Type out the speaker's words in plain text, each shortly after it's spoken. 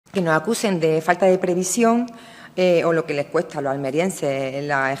que nos acusen de falta de previsión o lo que les cuesta a los almerienses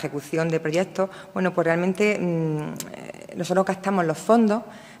la ejecución de proyectos, bueno, pues realmente nosotros gastamos los fondos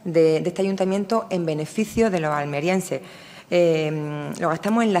de este ayuntamiento en beneficio de los almerienses. Lo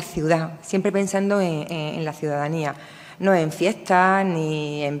gastamos en la ciudad, siempre pensando en la ciudadanía. No en fiestas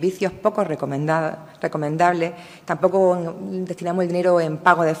ni en vicios poco recomendables. Tampoco destinamos el dinero en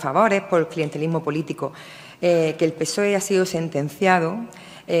pago de favores por clientelismo político. Que el PSOE ha sido sentenciado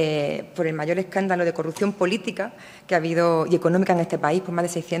por el mayor escándalo de corrupción política que ha habido y económica en este país, por más de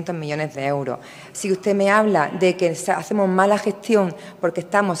 600 millones de euros. Si usted me habla de que hacemos mala gestión porque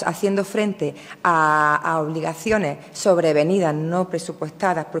estamos haciendo frente a obligaciones sobrevenidas, no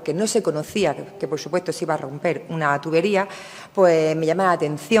presupuestadas, porque no se conocía que por supuesto se iba a romper una tubería, pues me llama la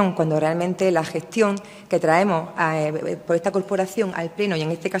atención cuando realmente la gestión que traemos por esta corporación al Pleno, y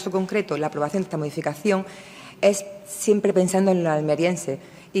en este caso concreto la aprobación de esta modificación, es siempre pensando en los almerienses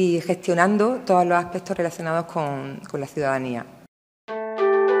y gestionando todos los aspectos relacionados con la ciudadanía.